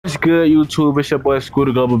good, YouTube? It's your boy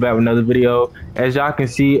Scooter Global back with another video. As y'all can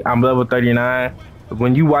see, I'm level 39.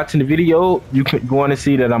 When you watching the video, you want to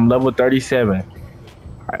see that I'm level 37.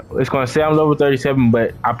 It's gonna say I'm level 37,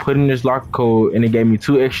 but I put in this lock code and it gave me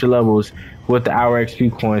 2 extra levels with the hour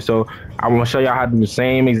XP coin. So I'm gonna show y'all how to do the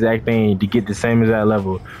same exact thing to get the same exact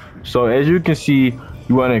level. So as you can see,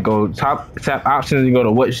 you want to go tap options and go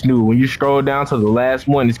to what's new. When you scroll down to the last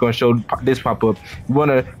one, it's gonna show this pop up. You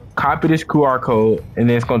want to copy this QR code and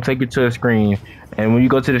then it's gonna take you to a screen. And when you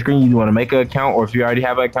go to the screen, you want to make an account, or if you already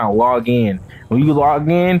have an account, log in. When you log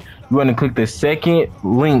in, you want to click the second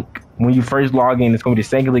link. When you first log in, it's going to be the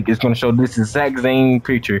second link. It's going to show this exact same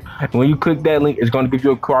picture. And when you click that link, it's going to give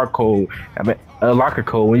you a QR code, a locker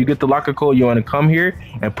code. When you get the locker code, you want to come here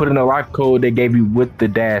and put in the locker code they gave you with the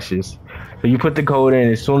dashes. So you put the code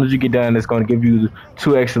in. As soon as you get done, it's going to give you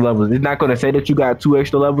 2 extra levels. It's not going to say that you got 2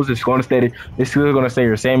 extra levels. It's going to say that it's still going to say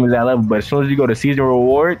your same exact level. But as soon as you go to season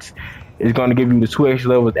rewards, it's going to give you the 2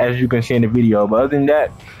 extra levels, as you can see in the video. But other than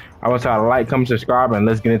that, I want y'all to like, comment, subscribe, and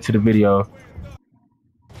let's get into the video.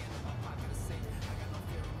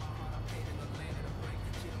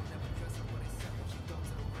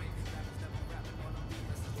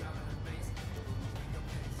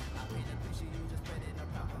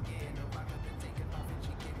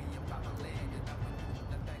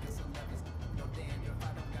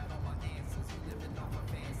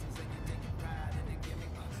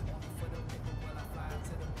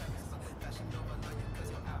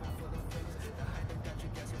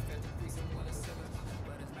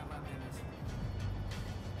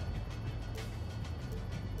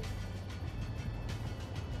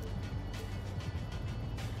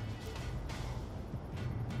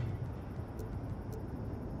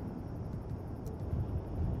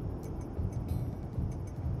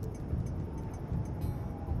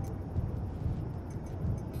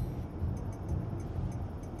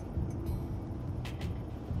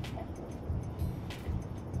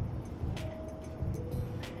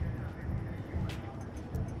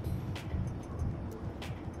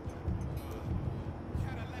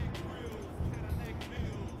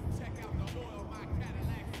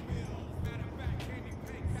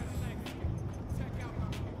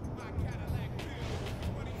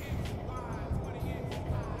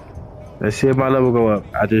 Let's see if my level go up.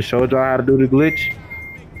 I just showed y'all how to do the glitch.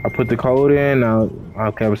 I put the code in. Now,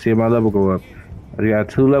 okay, let's see if my level go up. I got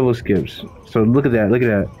 2 level skips. So look at that. Look at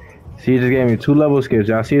that. See, it just gave me 2 level skips.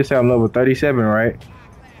 Y'all see it say I'm level 37, right?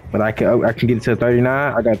 But I can get it to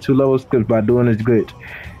 39. I got 2 level skips by doing this glitch.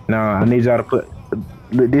 Now I need y'all to put.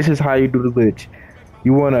 This is how you do the glitch.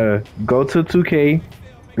 You wanna go to 2K.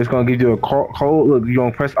 It's gonna give you a code. Look, you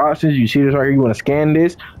gonna press options. You see this right here. You wanna scan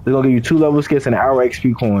this. It's gonna give you 2 level skips and an hour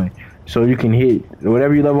XP coin. So you can hit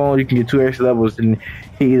whatever you level on, you can get 2 extra levels and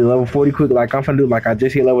hit either level 40 quick, like I'm finna do. Like I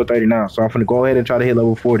just hit level 30 now, so I'm finna go ahead and try to hit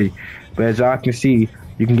level 40. But as y'all can see,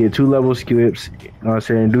 you can get 2 level skips. You know what I'm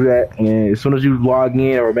saying? Do that, and as soon as you log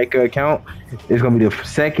in or make an account, it's gonna be the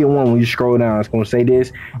second one when you scroll down. It's gonna say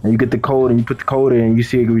this, and you get the code, and you put the code in, and you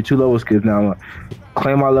see it give you 2 level skips. Now I'm gonna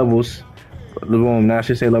claim my levels. Boom, now I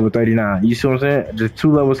should say level 39. You see what I'm saying? Just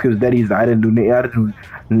 2 level skips that easy. I didn't do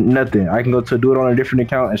nothing. I can go to do it on a different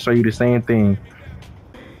account and show you the same thing.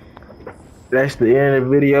 That's the end of the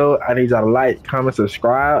video. I need y'all to like, comment,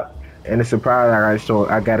 subscribe, and it's a surprise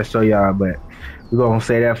I gotta show y'all, but we're gonna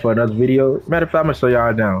say that for another video. Matter of fact, I'm gonna show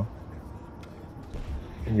y'all now.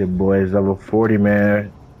 Your boy is level 40,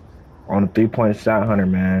 man. On a 3-point shot hunter,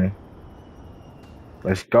 man.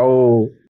 Let's go.